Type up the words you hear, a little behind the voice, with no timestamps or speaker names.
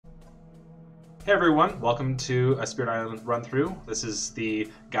Hey everyone, welcome to a Spirit Island run-through. This is the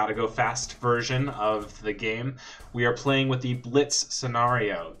gotta go fast version of the game. We are playing with the Blitz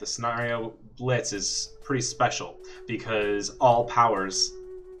scenario. The scenario Blitz is pretty special because all powers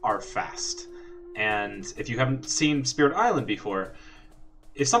are fast. And if you haven't seen Spirit Island before,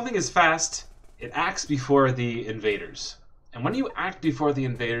 if something is fast, it acts before the invaders. And when you act before the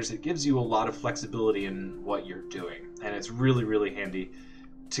invaders, it gives you a lot of flexibility in what you're doing. And it's really, really handy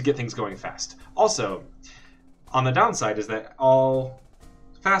to get things going fast. Also, on the downside is that all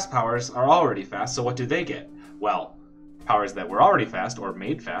fast powers are already fast, so what do they get? Well, powers that were already fast or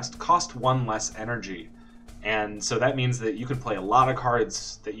made fast cost one less energy. And so that means that you can play a lot of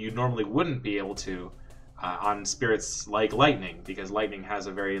cards that you normally wouldn't be able to on spirits like Lightning, because Lightning has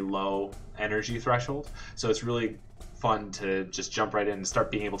a very low energy threshold. So it's really fun to just jump right in and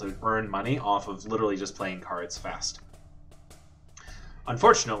start being able to earn money off of literally just playing cards fast.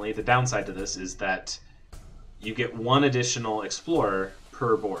 Unfortunately, the downside to this is that you get one additional explorer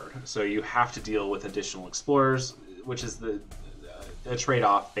per board. So you have to deal with additional explorers, which is a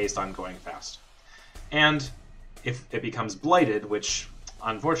trade-off based on going fast. And if it becomes blighted, which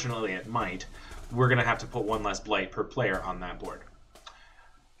unfortunately it might, we're going to have to put one less blight per player on that board.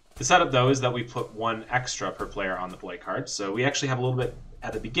 The setup, though, is that we put one extra per player on the blight card. So we actually have a little bit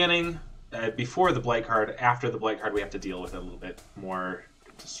at the beginning, before the blight card. After the blight card, we have to deal with it a little bit more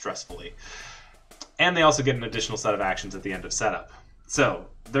stressfully. And they also get an additional set of actions at the end of setup. So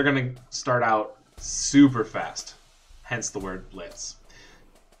they're going to start out super fast, hence the word Blitz.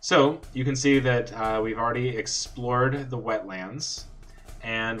 So you can see that we've already explored the wetlands,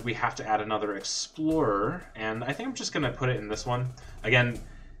 and we have to add another explorer, and I think I'm just going to put it in this one. Again,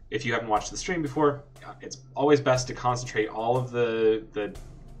 if you haven't watched the stream before, it's always best to concentrate all of the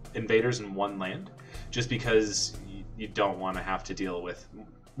invaders in one land, just because you don't want to have to deal with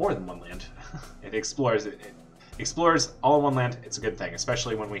more than one land. It explores all in one land. It's a good thing,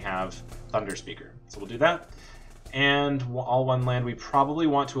 especially when we have Thunder Speaker. So we'll do that. And all one land, we probably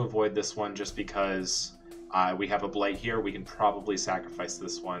want to avoid this one just because we have a blight here. We can probably sacrifice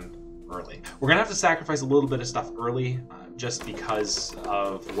this one early. We're gonna have to sacrifice a little bit of stuff early just because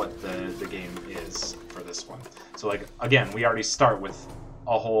of what the game is for this one. So like, again, we already start with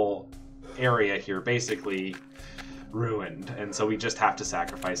a whole area here basically ruined, and so we just have to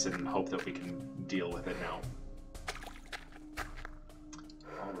sacrifice it and hope that we can deal with it now.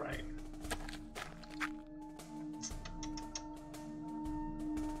 Alright.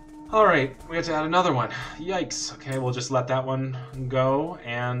 Alright, we have to add another one. Yikes. Okay, we'll just let that one go,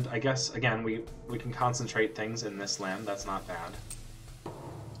 and I guess, again, we can concentrate things in this land. That's not bad.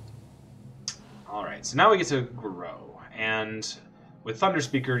 Alright, so now we get to grow, and with Thunder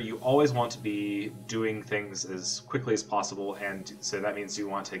Speaker, you always want to be doing things as quickly as possible, and so that means you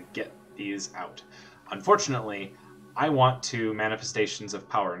want to get these out. Unfortunately, I want to Manifestations of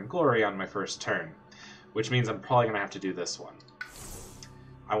Power and Glory on my first turn, which means I'm probably going to have to do this one.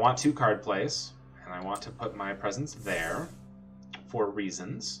 I want 2 card plays, and I want to put my presence there for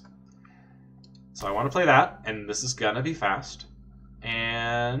reasons. So I want to play that, and this is going to be fast.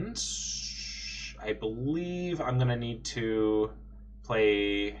 And I believe I'm going to need to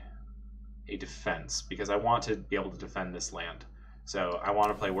play a defense because I want to be able to defend this land. So I want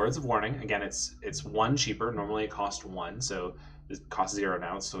to play Words of Warning. Again, it's 1 cheaper. Normally it costs 1, so it costs 0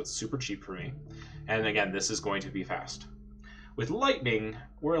 now, so it's super cheap for me. And again, this is going to be fast. With Lightning,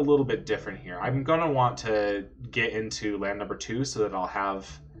 we're a little bit different here. I'm going to want to get into land number 2 so that I'll have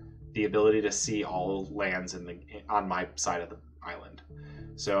the ability to see all lands on my side of the island.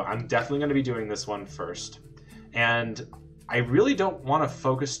 So I'm definitely going to be doing this one first. And I really don't want to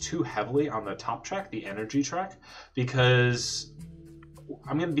focus too heavily on the top track, the energy track, because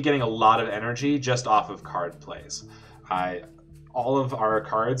I'm going to be getting a lot of energy just off of card plays. All of our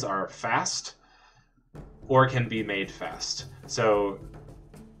cards are fast or can be made fast. So,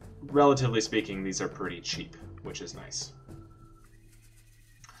 relatively speaking, these are pretty cheap, which is nice.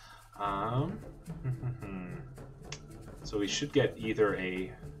 So we should get either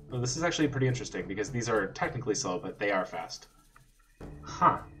a... Well, this is actually pretty interesting because these are technically slow, but they are fast.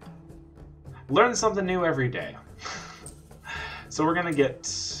 Huh. Learn something new every day. So we're gonna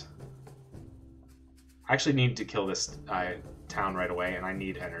get... I actually need to kill this town right away, and I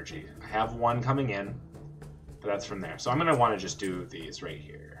need energy. I have 1 coming in, but that's from there. So I'm gonna want to just do these right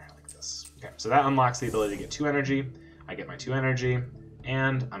here, like this. Okay, so that unlocks the ability to get 2 energy. I get my 2 energy,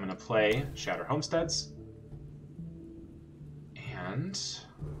 and I'm gonna play Shatter Homesteads. And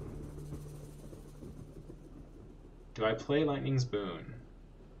do I play Lightning's Boon?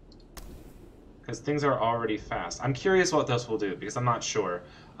 Because things are already fast. I'm curious what this will do, because I'm not sure.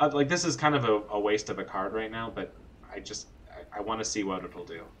 Like, this is kind of a waste of a card right now, but I want to see what it'll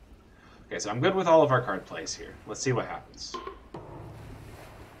do. Okay, so I'm good with all of our card plays here. Let's see what happens.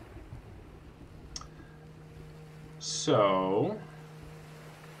 So,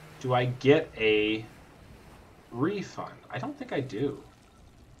 do I get a refund? I don't think I do.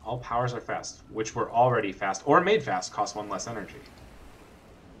 All powers are fast, which were already fast, or made fast, cost 1 less energy.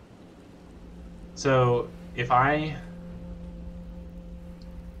 So, if I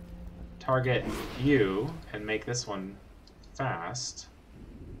target you and make this one fast...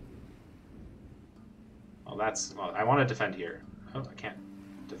 Well, I want to defend here. Oh, I can't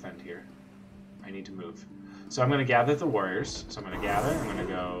defend here. I need to move. So I'm going to gather the warriors. So I'm going to gather. I'm going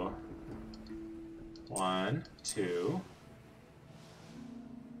to go 1, 2.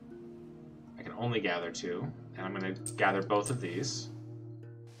 I can only gather 2. And I'm going to gather both of these.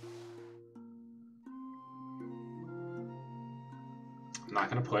 I'm not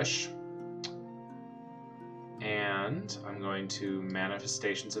going to push. And I'm going to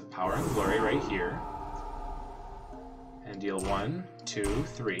Manifestations of Power and Glory right here. And deal 1, 2,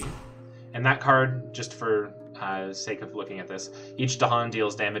 3. And that card, just for sake of looking at this, each Dahan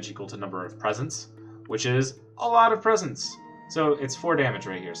deals damage equal to number of presents, which is a lot of presents. So it's 4 damage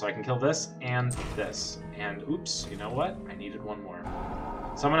right here. So I can kill this and this. And oops, you know what? I needed 1 more.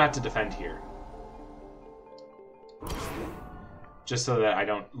 So I'm going to have to defend here. Just so that I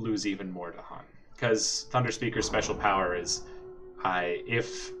don't lose even more Dahan. Because Thunder Speaker's special power is,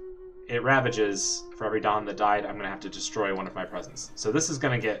 if it ravages for every Dahan that died, I'm going to have to destroy one of my presents. So this is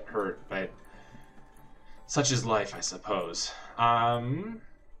going to get hurt, but such is life, I suppose.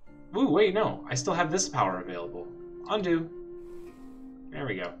 Ooh, wait, no. I still have this power available. Undo. There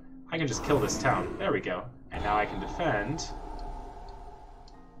we go. I can just kill this town. There we go. And now I can defend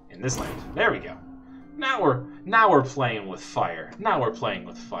in this land. There we go. Now we're playing with fire. Now we're playing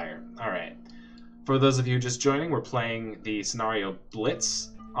with fire. All right. For those of you just joining, we're playing the scenario Blitz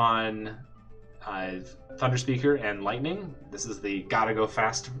on Thunder Speaker and Lightning. This is the gotta go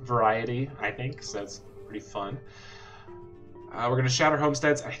fast variety, I think, so that's pretty fun. We're going to shatter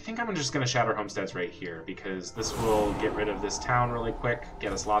homesteads. I think I'm just going to shatter homesteads right here because this will get rid of this town really quick,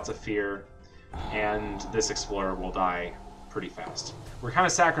 get us lots of fear, and this explorer will die pretty fast. We're kind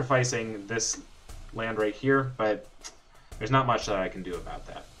of sacrificing this land right here, but there's not much that I can do about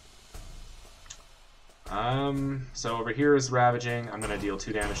that. So over here is ravaging. I'm going to deal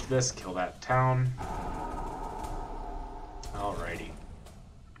 2 damage to this, kill that town. Alrighty.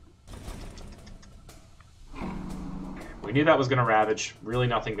 We knew that was going to ravage. Really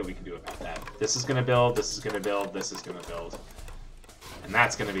nothing that we can do about that. This is going to build, this is going to build, this is going to build. And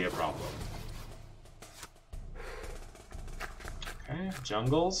that's going to be a problem. Okay,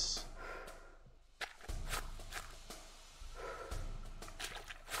 jungles.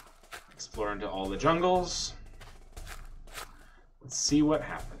 Explore into all the jungles. Let's see what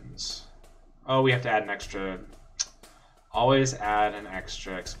happens. Oh, we have to add an extra... Always add an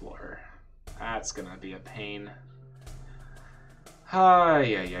extra explorer. That's gonna be a pain.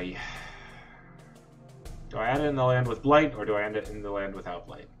 Ay. Do I add it in the land with Blight, or do I end it in the land without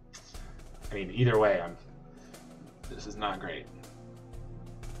Blight? I mean, either way, this is not great.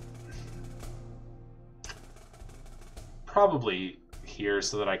 Probably here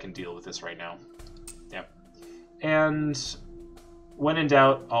so that I can deal with this right now. Yep. And when in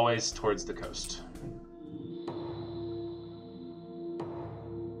doubt, always towards the coast.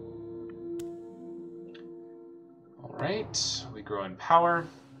 Alright, we grow in power.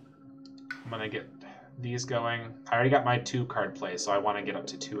 I'm gonna get these going. I already got my 2 card plays, so I want to get up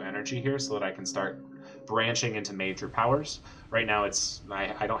to 2 energy here so that I can start branching into major powers. Right now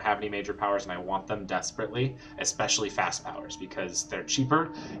I don't have any major powers and I want them desperately, especially fast powers because they're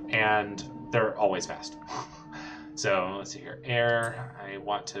cheaper and they're always fast. So let's see here. Air, I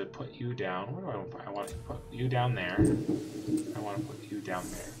want to put you down. Where do I want to put? I want to put you down there. I want to put you down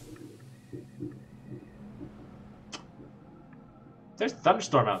there. There's a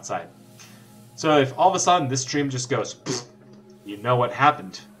thunderstorm outside. So if all of a sudden this stream just goes, pfft, you know what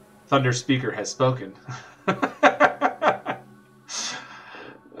happened. Thunder Speaker has spoken.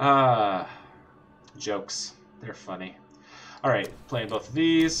 Jokes. They're funny. Alright, playing both of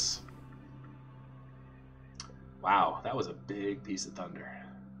these. Wow, that was a big piece of thunder.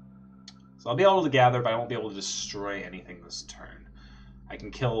 So I'll be able to gather, but I won't be able to destroy anything this turn. I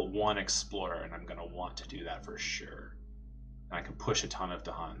can kill 1 explorer, and I'm going to want to do that for sure. And I can push a ton of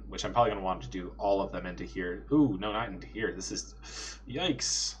Dahan, which I'm probably going to want to do all of them into here. Ooh, no, not into here. This is...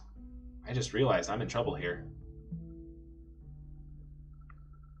 Yikes. I just realized I'm in trouble here.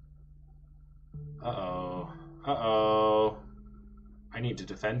 Uh-oh. Uh-oh. I need to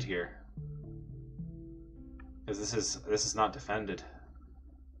defend here. Because this is not defended.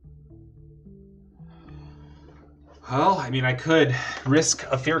 Well, I mean, I could risk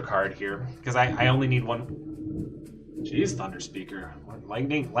a fear card here, because I only need one. Jeez, Thunder Speaker.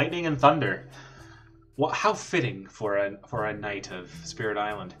 Lightning and thunder. Well, how fitting for a knight of Spirit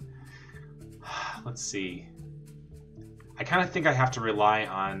Island. Let's see. I kind of think I have to rely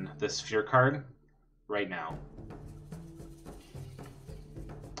on this fear card right now.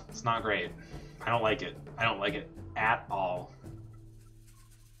 It's not great. I don't like it. I don't like it at all.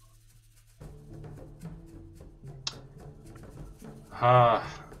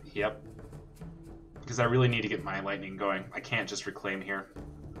 Yep. Because I really need to get my lightning going. I can't just reclaim here.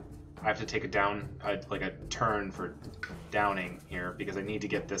 I have to take like a turn for downing here because I need to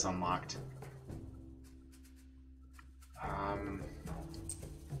get this unlocked.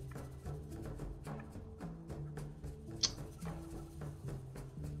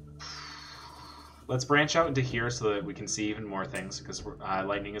 Let's branch out into here so that we can see even more things, because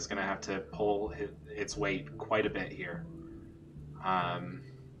lightning is going to have to pull its weight quite a bit here.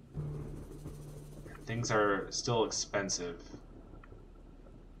 Things are still expensive,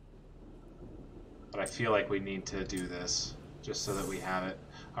 but I feel like we need to do this just so that we have it.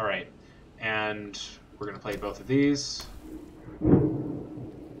 All right, and we're going to play both of these.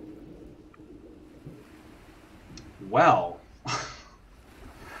 Well.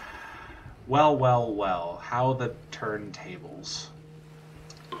 Well, how the turntables.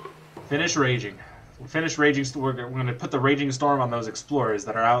 Finish raging. Finish raging. We're going to put the raging storm on those explorers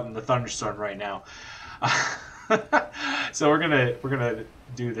that are out in the thunderstorm right now. So we're gonna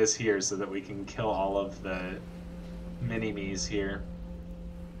do this here so that we can kill all of the mini-me's here.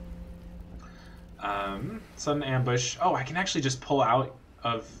 Sudden ambush. Oh, I can actually just pull out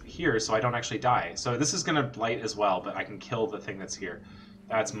of here so I don't actually die. So this is gonna blight as well, but I can kill the thing that's here.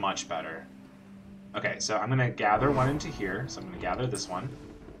 That's much better. Okay, so I'm gonna gather one into here. So I'm gonna gather this one.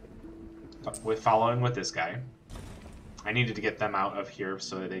 Following with this guy. I needed to get them out of here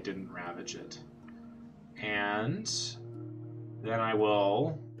so that they didn't ravage it. And then I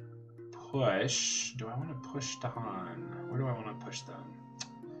will push. Do I want to push Dahan? Where do I want to push them?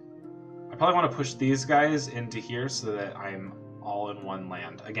 I probably want to push these guys into here so that I'm all in one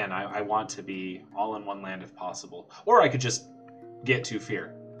land. Again, I want to be all in one land if possible. Or I could just get 2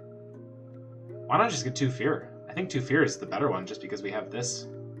 fear. Why not just get 2 fear? I think 2 fear is the better one just because we have this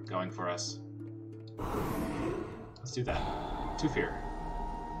going for us. Let's do that. 2 fear.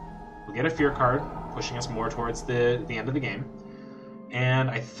 We'll get a fear card, pushing us more towards the end of the game. And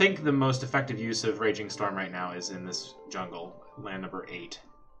I think the most effective use of Raging Storm right now is in this jungle, land number 8.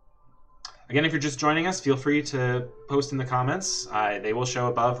 Again, if you're just joining us, feel free to post in the comments. They will show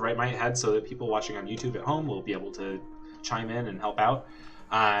above right my head so that people watching on YouTube at home will be able to chime in and help out.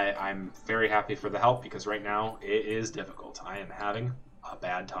 I'm very happy for the help because right now it is difficult. I am having a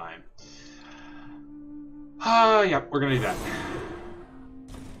bad time. Yeah, we're going to do that.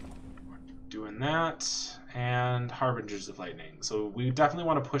 Doing that, and Harbingers of Lightning. So we definitely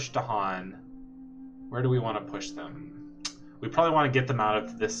want to push Dahan. Where do we want to push them? We probably want to get them out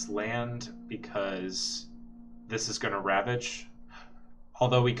of this land because this is going to ravage.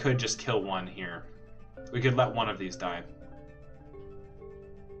 Although we could just kill one here. We could let one of these die.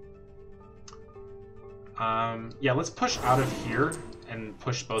 Yeah, let's push out of here and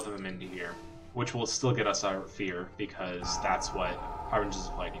push both of them into here, which will still get us our fear because that's what Harbingers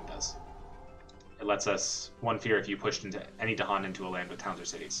of Lightning does. It lets us 1 fear if you pushed into any Dahan into a land with towns or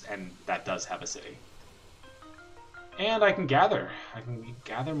cities, and that does have a city. And I can gather. I can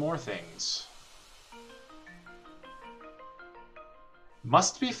gather more things.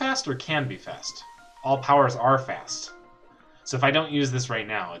 Must be fast or can be fast? All powers are fast. So if I don't use this right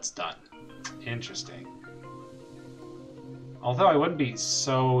now, it's done. Interesting. Although I wouldn't be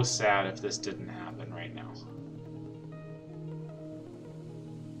so sad if this didn't happen right now.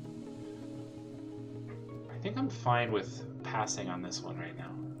 I think I'm fine with passing on this one right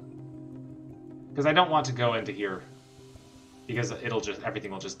now. Because I don't want to go into here because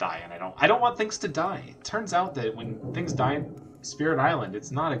everything will just die, and I don't want things to die. It turns out that when things die in Spirit Island,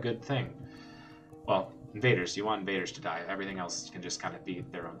 it's not a good thing. Well, invaders, you want invaders to die. Everything else can just kind of be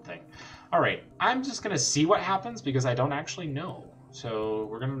their own thing. Alright, I'm just going to see what happens because I don't actually know. So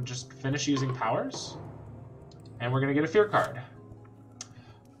we're going to just finish using powers, and we're going to get a fear card.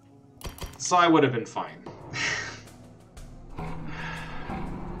 So I would have been fine.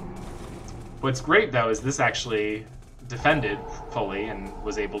 What's great, though, is this actually defended fully and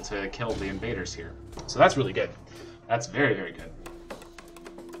was able to kill the invaders here. So that's really good. That's very, very good.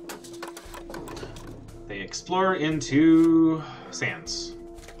 They explore into Sands.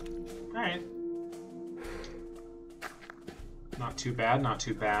 Alright. Not too bad, not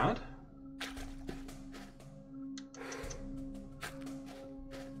too bad.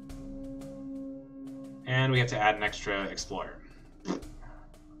 And we have to add an extra explorer.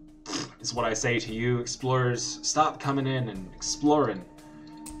 It's what I say to you, explorers. Stop coming in and exploring.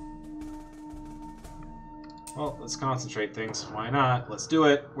 Well, let's concentrate things. Why not? Let's do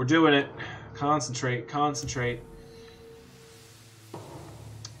it. We're doing it. Concentrate, concentrate.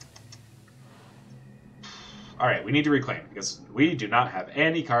 Alright, we need to reclaim, because we do not have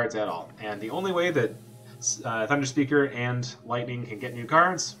any cards at all. And the only way that Thunder Speaker and Lightning can get new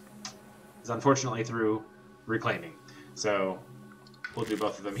cards is unfortunately through reclaiming. So we'll do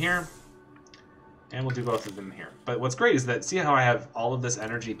both of them here, and we'll do both of them here. But what's great is that, see how I have all of this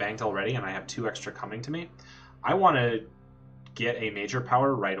energy banked already, and I have 2 extra coming to me? I want to get a major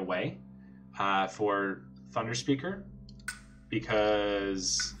power right away for Thunder Speaker,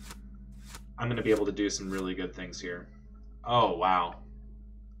 because I'm going to be able to do some really good things here. Oh, wow.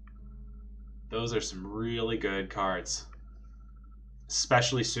 Those are some really good cards.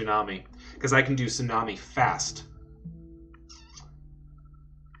 Especially Tsunami, because I can do Tsunami fast.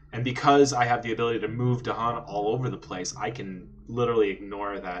 And because I have the ability to move Dahan all over the place, I can literally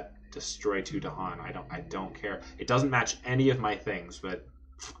ignore that destroy 2 Dahan. I don't care. It doesn't match any of my things, but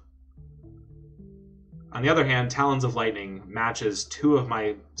on the other hand, Talons of Lightning matches 2 of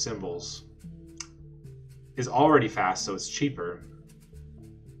my symbols. Is already fast, so it's cheaper.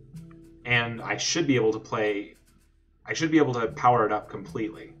 And I should be able to play... I should be able to power it up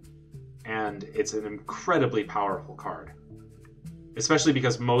completely. And it's an incredibly powerful card. Especially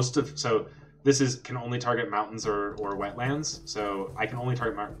because most of... So this can only target mountains or wetlands. So I can only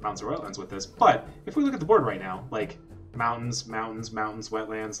target mountains or wetlands with this. But if we look at the board right now, like mountains,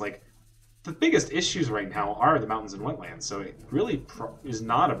 wetlands, like the biggest issues right now are the mountains and wetlands. So it really is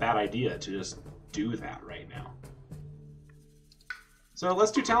not a bad idea to just do that right now. So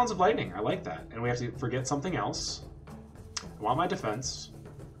let's do Talons of Lightning. I like that. And we have to forget something else. I want my defense.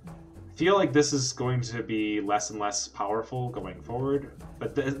 I feel like this is going to be less and less powerful going forward,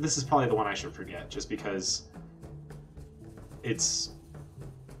 but this is probably the one I should forget, just because it's...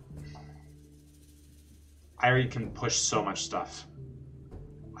 I already can push so much stuff.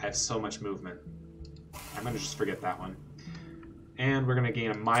 I have so much movement. I'm going to just forget that one. And we're going to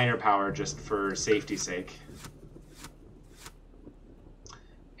gain a minor power just for safety's sake.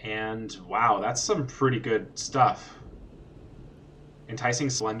 And wow, that's some pretty good stuff.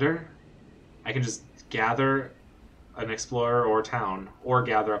 Enticing Splendor. I can just gather an Explorer or Town, or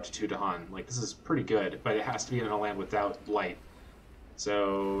gather up to 2 Dahan. Like, this is pretty good, but it has to be in a land without Blight.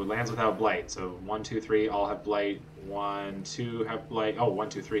 So, lands without Blight. So, 1, 2, 3 all have Blight. 1, 2 have Blight. Oh, 1,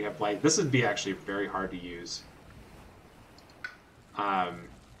 2, 3 have Blight. This would be actually very hard to use.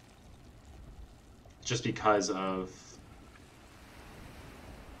 Just because of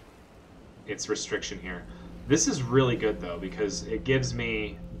its restriction here. This is really good though, because it gives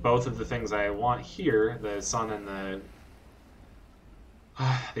me both of the things I want here, the sun and the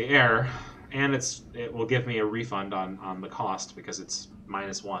air, and it will give me a refund on the cost because it's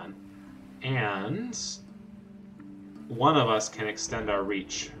 -1. And one of us can extend our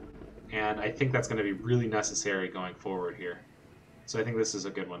reach, and I think that's going to be really necessary going forward here. So I think this is a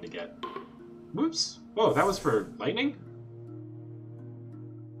good one to get. Whoops. Whoa, that was for lightning?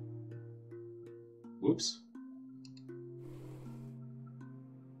 Whoops.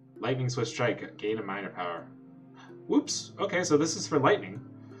 Lightning Swift Strike, gain a minor power. Whoops. Okay, so this is for lightning.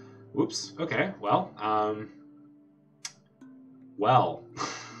 Whoops. Okay, well,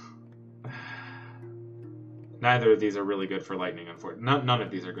 neither of these are really good for lightning, unfortunately. None of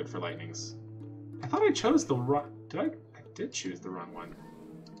these are good for lightnings. I thought I chose the wrong... I did choose the wrong one.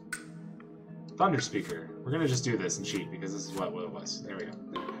 Thunder Speaker. We're gonna just do this and cheat, because this is what it was. There we go.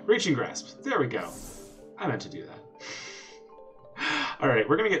 Reaching Grasp. There we go. I meant to do that. Alright,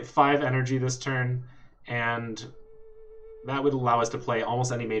 we're gonna get 5 energy this turn, and that would allow us to play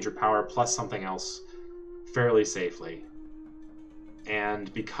almost any major power plus something else fairly safely.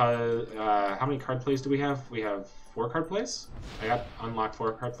 And because... how many card plays do we have? We have 4 card plays? I got unlocked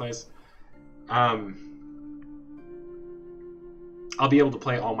 4 card plays. I'll be able to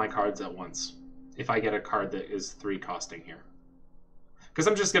play all my cards at once if I get a card that is 3 costing here. Because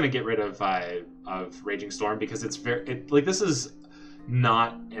I'm just going to get rid of Raging Storm, because it's like, this is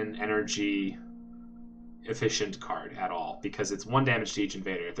not an energy efficient card at all, because it's 1 damage to each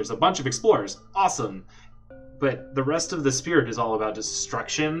invader. If there's a bunch of explorers, awesome. But the rest of the Spirit is all about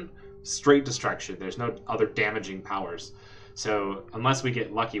destruction, straight destruction. There's no other damaging powers. So unless we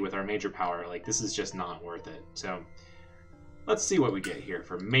get lucky with our major power, like, this is just not worth it. So Let's see what we get here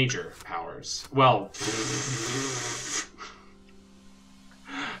for major powers. Well,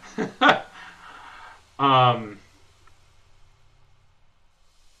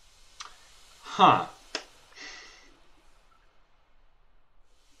 huh.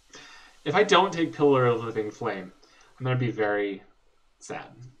 If I don't take Pillar of Living Flame, I'm going to be very sad.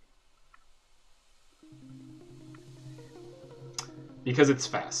 Because it's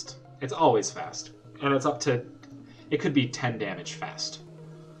fast. It's always fast. And it's up to... It could be 10 damage fast.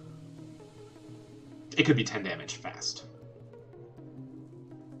 It could be 10 damage fast.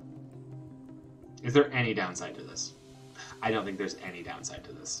 Is there any downside to this? I don't think there's any downside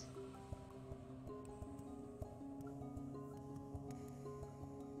to this.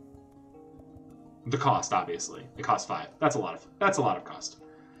 The cost, obviously. It costs 5. That's a lot of cost.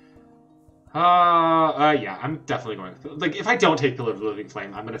 Yeah, I'm definitely going with... Like, if I don't take Pillar of the Living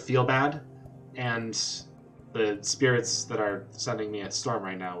Flame, I'm going to feel bad. And the spirits that are sending me a storm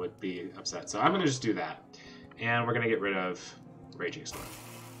right now would be upset. So I'm going to just do that. And we're going to get rid of Raging Storm.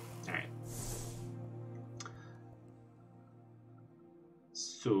 Alright.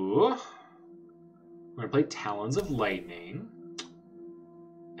 So, we're going to play Talons of Lightning.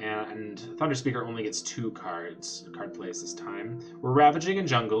 And Thunder Speaker only gets 2 card plays this time. We're ravaging in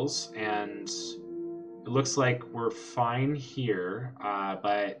jungles, and it looks like we're fine here,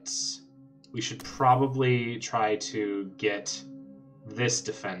 but we should probably try to get this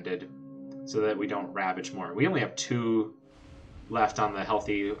defended so that we don't ravage more. We only have 2 left on the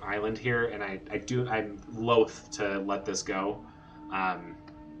healthy island here, and I'm loath to let this go,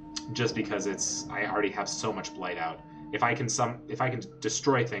 just because I already have so much blight out. If I can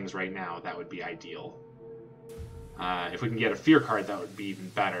destroy things right now, that would be ideal. If we can get a fear card, that would be even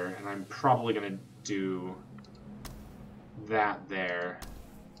better. And I'm probably going to do that there.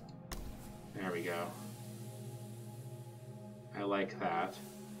 There we go. I like that.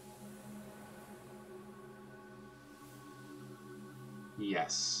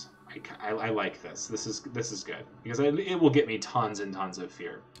 Yes, I like this. This is good because it will get me tons and tons of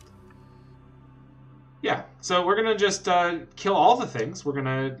fear. Yeah, so we're gonna just kill all the things. We're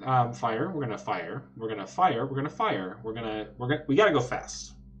gonna fire. We're gonna fire. We're gonna fire. We're gonna fire. We gotta go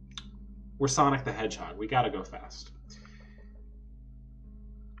fast. We're Sonic the Hedgehog. We gotta go fast.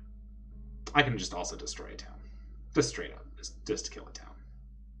 I can just also destroy a town, just straight up, just kill a town.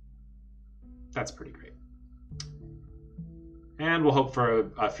 That's pretty great. And we'll hope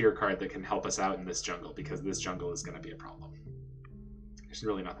for a fear card that can help us out in this jungle because this jungle is gonna be a problem. There's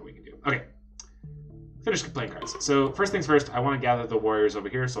really nothing we can do. Okay. Finish playing cards. So first things first, I want to gather the warriors over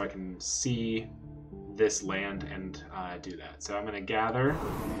here so I can see this land and do that. So I'm going to gather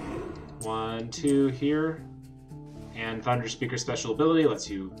 1, 2 here, and Thunder Speaker special ability lets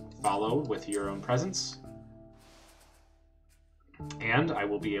you follow with your own presence. And I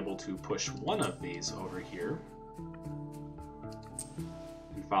will be able to push one of these over here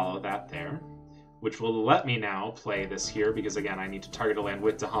and follow that there, which will let me now play this here, because again, I need to target a land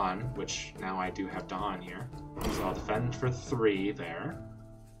with Dahan, which now I do have Dahan here. So I'll defend for 3 there.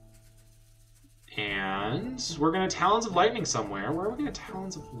 And we're going to Talons of Lightning somewhere. Where are we going to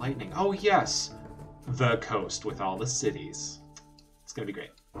Talons of Lightning? Oh, yes! The coast with all the cities. It's going to be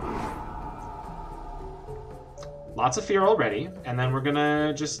great. Lots of fear already, and then we're going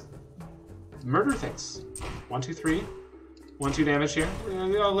to just murder things. 1, 2, 3. 1, 2 damage here.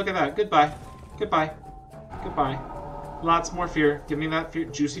 Oh, look at that. Goodbye. Goodbye. Goodbye. Lots more fear. Give me that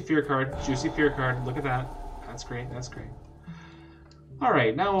juicy fear card. Juicy fear card. Look at that. That's great. That's great. All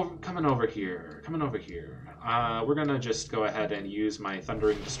right, now coming over here. Coming over here. We're going to just go ahead and use my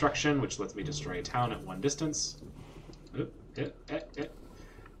Thundering Destruction, which lets me destroy a town at 1 distance. And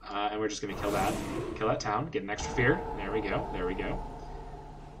we're just going to kill that town. Get an extra fear. There we go. There we go.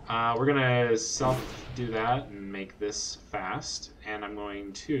 We're going to self-do that and make this fast. And I'm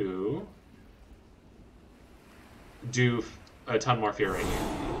going to do a ton more fear right here.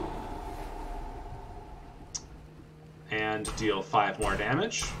 And deal 5 more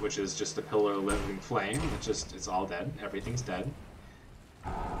damage, which is just a Pillar of Living Flame. It's all dead. Everything's dead.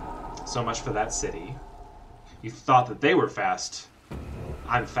 So much for that city. You thought that they were fast.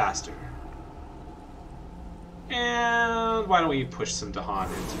 I'm faster. And why don't we push some Dahan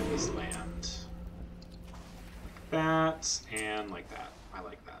into this land? Like that, and like that. I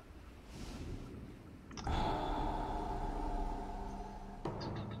like that.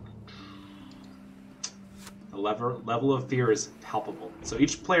 The level of fear is palpable. So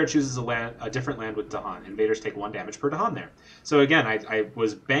each player chooses a different land with Dahan. Invaders take 1 damage per Dahan there. So again, I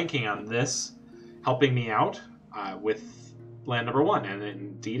was banking on this helping me out with land number 1, and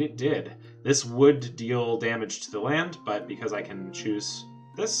indeed it did. This would deal damage to the land, but because I can choose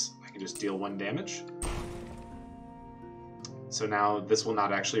this, I can just deal 1 damage. So now this will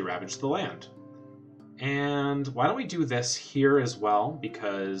not actually ravage the land. And why don't we do this here as well,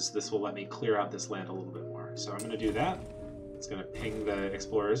 because this will let me clear out this land a little bit more. So I'm going to do that. It's going to ping the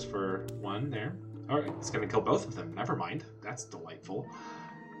explorers for 1 there. Alright, it's going to kill both of them. Never mind. That's delightful.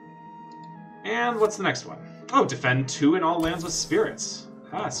 And what's the next one? Oh, defend 2 in all lands with spirits.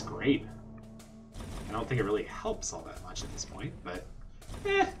 That's great. I don't think it really helps all that much at this point, but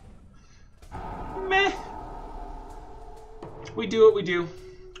meh. We do what we do.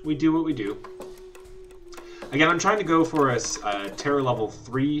 We do what we do. Again, I'm trying to go for a terror level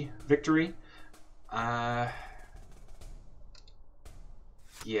 3 victory. Yeah.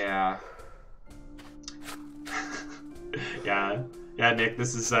 Yeah, Nick.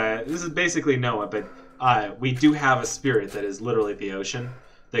 This is basically Noah, but we do have a spirit that is literally the ocean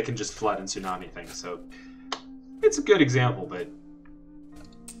that can just flood and tsunami things. So it's a good example, but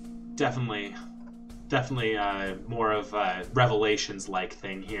definitely more of a Revelations-like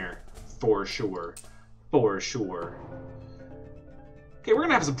thing here, for sure. For sure. Okay, we're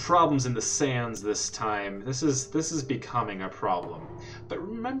gonna have some problems in the sands this time. This is becoming a problem. But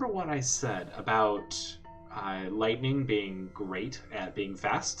remember what I said about lightning being great at being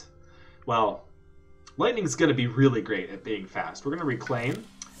fast? Well, lightning's gonna be really great at being fast. We're gonna reclaim.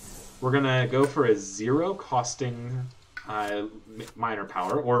 We're gonna go for a 0 costing minor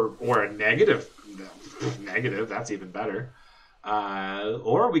power, or a negative. Negative, that's even better.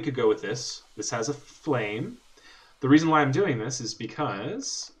 Or we could go with this. This has a flame. The reason why I'm doing this is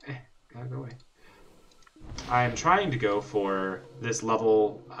because... gotta go away. I'm trying to go for this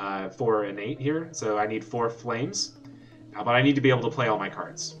level 4 and 8 here, so I need 4 flames. But I need to be able to play all my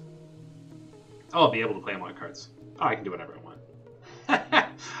cards. Oh, I'll be able to play all my cards. Oh, I can do whatever I want.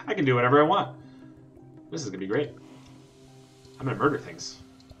 I can do whatever I want. This is gonna be great. I'm gonna murder things.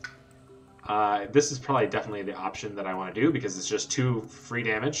 This is probably definitely the option that I want to do, because it's just 2 free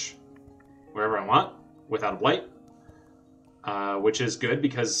damage wherever I want without a blight, which is good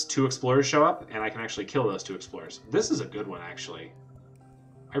because 2 explorers show up and I can actually kill those 2 explorers. This is a good one, actually.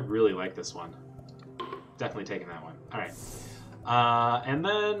 I really like this one. Definitely taking that one. All right, and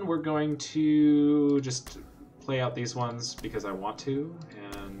then we're going to just play out these ones because I want to,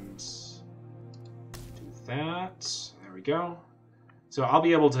 and do that. There we go. So I'll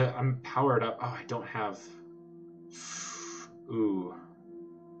be able to, I'm powered up. Oh, I don't have, ooh.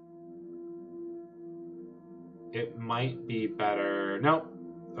 It might be better. Nope.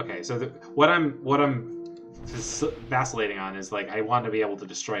 Okay, so what I'm vacillating on is, like, I want to be able to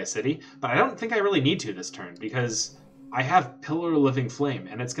destroy a city, but I don't think I really need to this turn because I have Pillar of Living Flame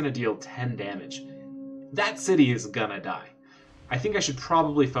and it's going to deal 10 damage. That city is gonna die. I think I should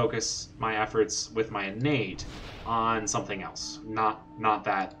probably focus my efforts with my innate on something else, not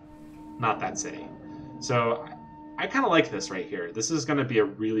that city. So I kind of like this right here. This is going to be a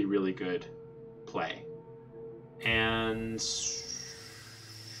really, really good play. And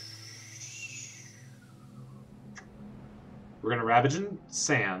we're going to Ravage in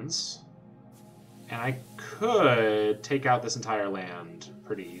Sands, and I could take out this entire land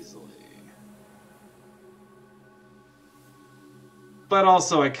pretty easily. But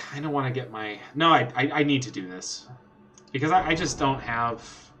also, I kind of want to get my... No, I need to do this. Because I just don't have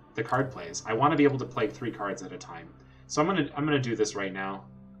the card plays. I want to be able to play 3 cards at a time. So I'm gonna do this right now.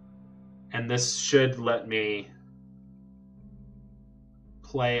 And this should let me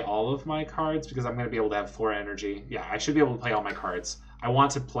play all of my cards, because I'm going to be able to have 4 energy. Yeah, I should be able to play all my cards. I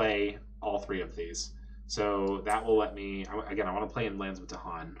want to play all 3 of these. So that will let me... Again, I want to play in lands with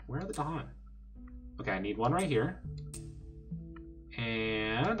Dahan. Where are the Dahan? Okay, I need 1 right here.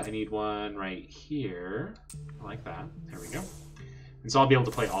 And I need 1 right here. I like that. There we go. And so I'll be able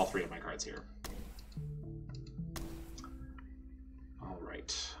to play all 3 of my cards here. All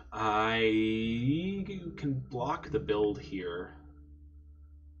right. I can block the build here.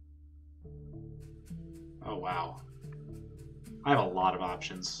 Oh, wow. I have a lot of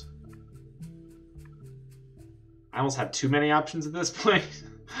options. I almost have too many options at this point.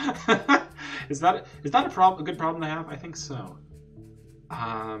 Is that a good problem to have? I think so.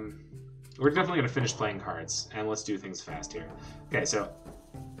 We're definitely going to finish playing cards, and let's do things fast here. Okay, so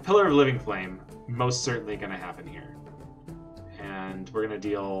Pillar of Living Flame, most certainly going to happen here. And we're going to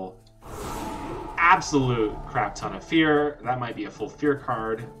deal absolute crap ton of fear. That might be a full fear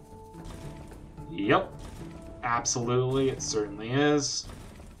card. Yep, absolutely, it certainly is.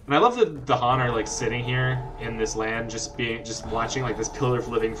 And I love that the Han are, like, sitting here in this land, just watching, like, this Pillar of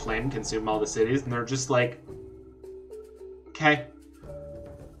Living Flame consume all the cities, and they're just like, okay.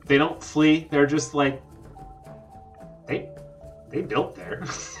 They don't flee. They're just like they built there.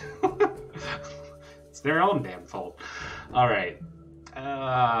 It's their own damn fault. All right.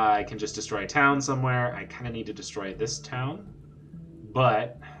 I can just destroy a town somewhere. I kind of need to destroy this town,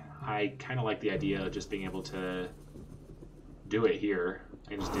 but I kind of like the idea of just being able to do it here.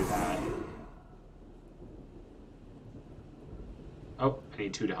 I can just do that. Oh, I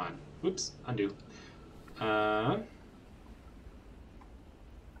need 2 Dahan. Whoops, undo.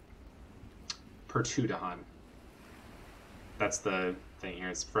 Per 2 Dahan. That's the thing here.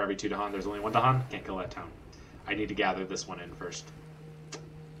 It's for every 2 Dahan, there's only 1 Dahan. Can't kill that town. I need to gather this one in first.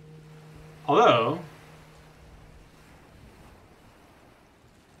 Although,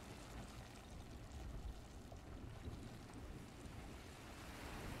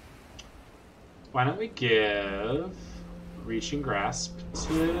 why don't we give Reaching Grasp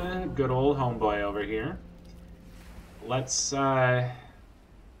to good old homeboy over here. Let's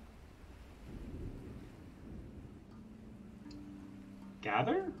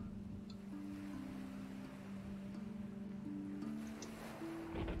gather?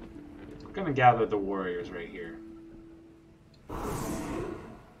 I'm gonna gather the warriors right here.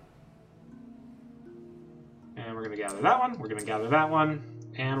 And we're gonna gather that one, we're gonna gather that one,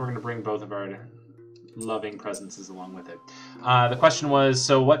 and we're gonna bring both of our loving presences along with it. The question was,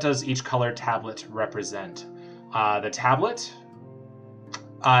 so what does each color tablet represent? The tablet,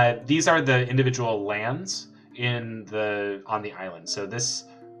 these are the individual lands on the island. So this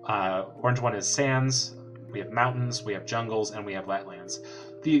orange one is sands, we have mountains, we have jungles, and we have wetlands.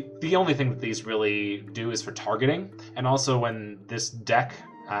 The only thing that these really do is for targeting, and also when this deck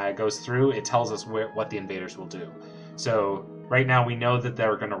goes through, it tells us what the invaders will do. So right now we know that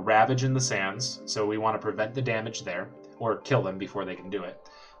they're going to ravage in the sands, so we want to prevent the damage there, or kill them before they can do it.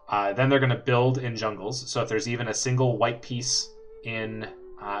 Then they're going to build in jungles, so if there's even a single white piece in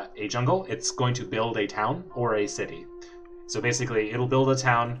a jungle, it's going to build a town or a city. So basically, it'll build a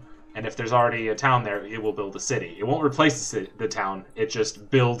town, and if there's already a town there, it will build a city. It won't replace the town, it just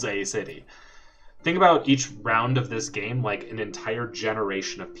builds a city. Think about each round of this game like an entire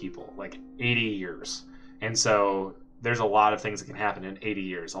generation of people, like 80 years. And so there's a lot of things that can happen in 80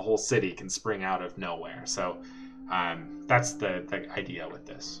 years. A whole city can spring out of nowhere. So that's the idea with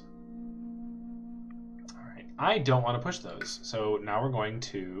this. All right, I don't want to push those. So now we're going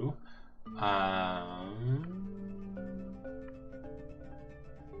to...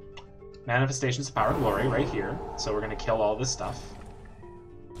 Manifestations of Power and Glory right here. So we're going to kill all this stuff.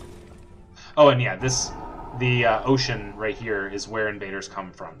 Oh, and yeah, the ocean right here is where invaders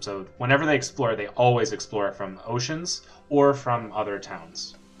come from. So whenever they explore, they always explore from oceans or from other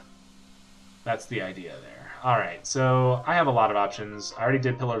towns. That's the idea there. All right, so I have a lot of options. I already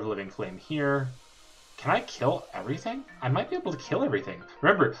did Pillar of Living Flame here. Can I kill everything? I might be able to kill everything.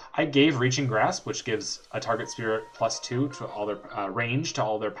 Remember, I gave Reaching Grasp, which gives a target spirit +2 to all their range to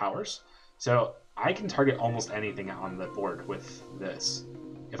all their powers. So I can target almost anything on the board with this.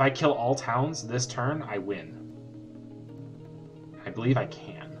 If I kill all towns this turn, I win. I believe I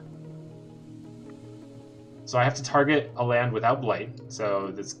can. So I have to target a land without blight. So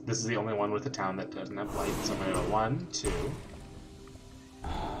this is the only one with a town that doesn't have blight. So I'm going to go 1, 2.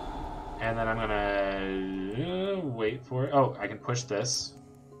 And then I'm going to wait for it. Oh, I can push this.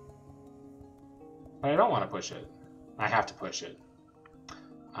 But I don't want to push it. I have to push it.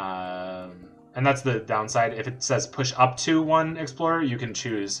 And that's the downside. If it says push up to 1 explorer, you can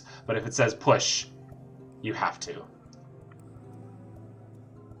choose. But if it says push, you have to.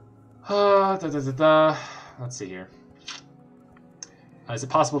 Let's see here. Is it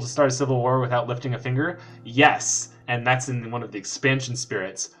possible to start a civil war without lifting a finger? Yes, and that's in one of the expansion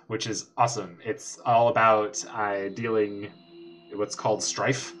spirits, which is awesome. It's all about dealing what's called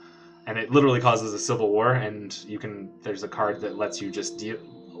strife, and it literally causes a civil war. And there's a card that lets you just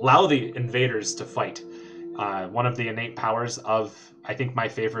allow the invaders to fight. One of the innate powers of, I think, my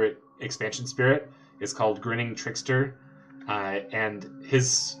favorite expansion spirit is called Grinning Trickster, and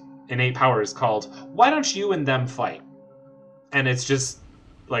his innate power is called "Why don't you and them fight?" And it's just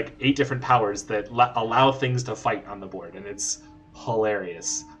like 8 different powers that allow things to fight on the board, and it's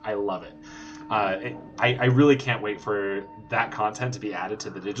hilarious. I love it. I really can't wait for that content to be added to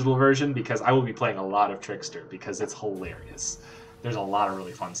the digital version, because I will be playing a lot of Trickster because it's hilarious. There's a lot of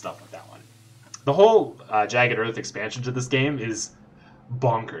really fun stuff with that one. The whole Jagged Earth expansion to this game is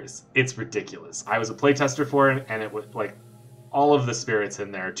bonkers. It's ridiculous. I was a playtester for it, and it was like all of the spirits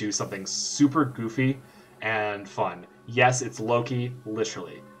in there do something super goofy and fun. Yes, it's Loki,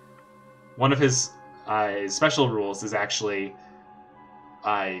 literally. One of his special rules is actually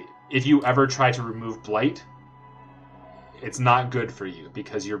if you ever try to remove Blight, it's not good for you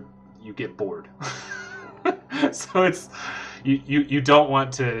because you get bored. So it's you don't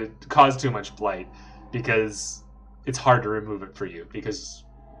want to cause too much blight because it's hard to remove it for you because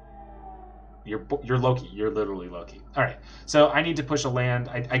you're Loki. You're literally Loki. All right, so I need to push a land.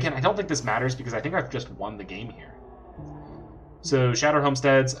 Again, I don't think this matters because I think I've just won the game here. So Shattered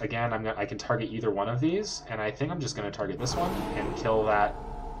Homesteads, again, I can target either one of these, and I think I'm just going to target this one and kill that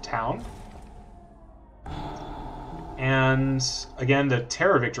town. And again, the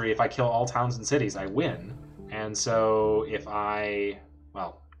terror victory, if I kill all towns and cities, I win. And so if I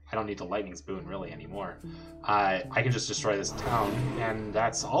don't need the lightning's boon really anymore. I can just destroy this town, and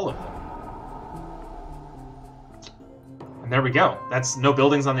that's all of them. And there we go. That's no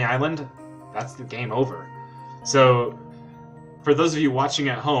buildings on the island. That's the game over. So for those of you watching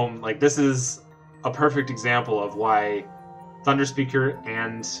at home, like, this is a perfect example of why Thunderspeaker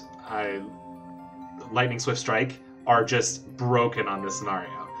and Lightning Swift Strike are just broken on this scenario.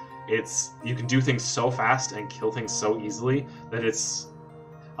 You can do things so fast and kill things so easily that it's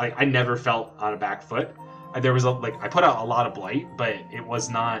like I never felt on a back foot. There was I put out a lot of blight, but it was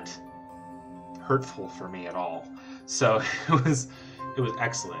not hurtful for me at all. So it was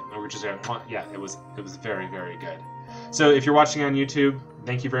excellent. It was very, very good. So if you're watching on YouTube,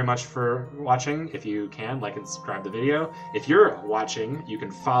 thank you very much for watching. If you can, like and subscribe the video. If you're watching, you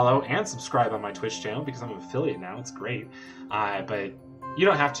can follow and subscribe on my Twitch channel because I'm an affiliate now. It's great. But you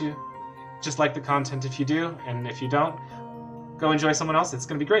don't have to. Just like the content if you do, and if you don't, go enjoy someone else. It's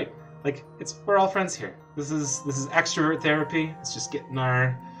gonna be great. Like, we're all friends here. This is extrovert therapy. It's just getting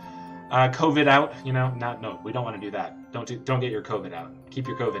our COVID out. You know, no, we don't want to do that. Don't get your COVID out. Keep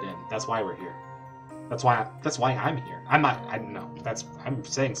your COVID in. That's why we're here. That's why I'm here. I'm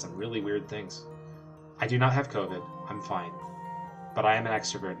saying some really weird things. I do not have COVID. I'm fine. But I am an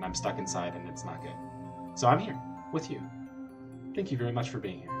extrovert and I'm stuck inside and it's not good. So I'm here with you. Thank you very much for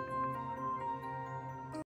being here.